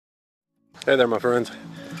Hey there, my friends.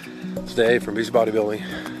 It's Dave from Beastbodybuilding.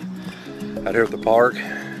 Out here at the park,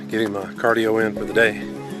 getting my cardio in for the day.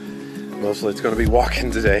 Mostly it's going to be walking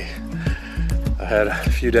today. I had a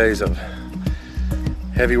few days of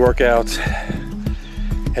heavy workouts,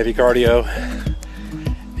 heavy cardio,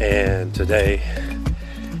 and today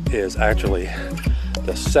is actually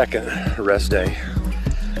the second rest day.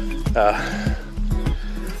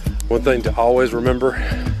 One thing to always remember: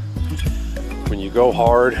 when you go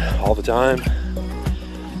hard all the time,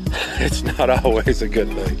 it's not always a good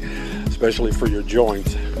thing, especially for your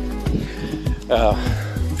joints.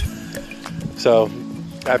 So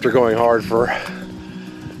after going hard for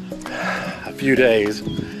a few days,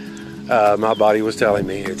 my body was telling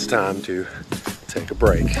me it's time to take a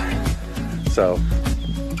break. So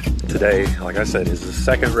today, like I said, is the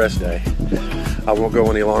second rest day. I won't go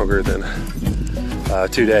any longer than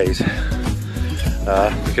 2 days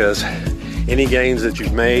because any gains that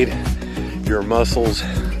you've made, your muscles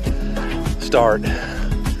start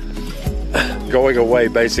going away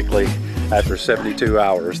basically after 72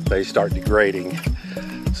 hours. They start degrading.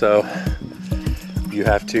 So you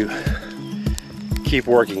have to keep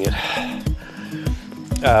working it.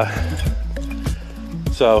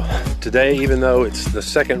 So today, even though it's the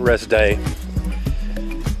second rest day,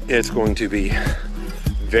 it's going to be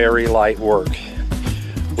very light work,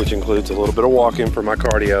 which includes a little bit of walking for my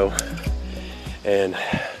cardio and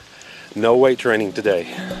no weight training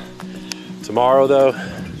today. Tomorrow though,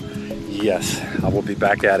 yes, I will be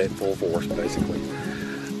back at it full force basically.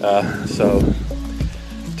 So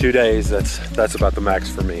 2 days, that's about the max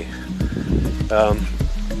for me.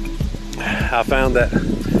 I found that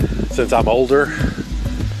since I'm older,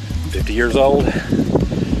 50 years old,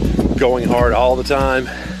 going hard all the time,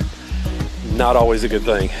 not always a good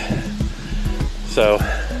thing. So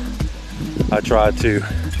I try to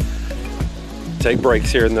take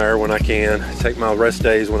breaks here and there when I can, take my rest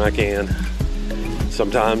days when I can.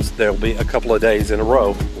 Sometimes there'll be a couple of days in a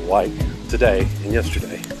row, like today and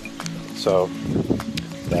yesterday. So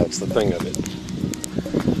that's the thing of it.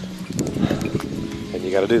 And you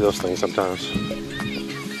got to do those things sometimes.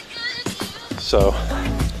 So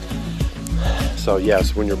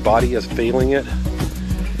yes, when your body is feeling it,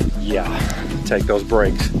 yeah, take those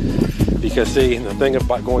breaks. Because see, the thing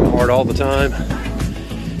about going hard all the time,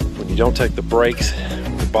 when you don't take the breaks,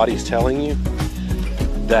 your body's telling you,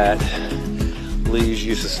 that leaves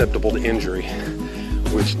you susceptible to injury,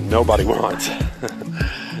 which nobody wants.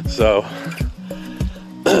 So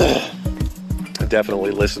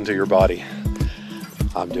definitely listen to your body.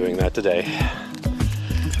 I'm doing that today.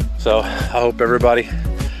 So I hope everybody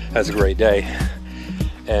has a great day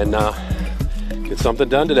and get something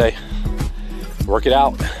done today. Work it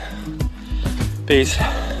out. Peace.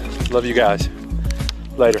 Love you guys.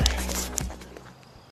 Later.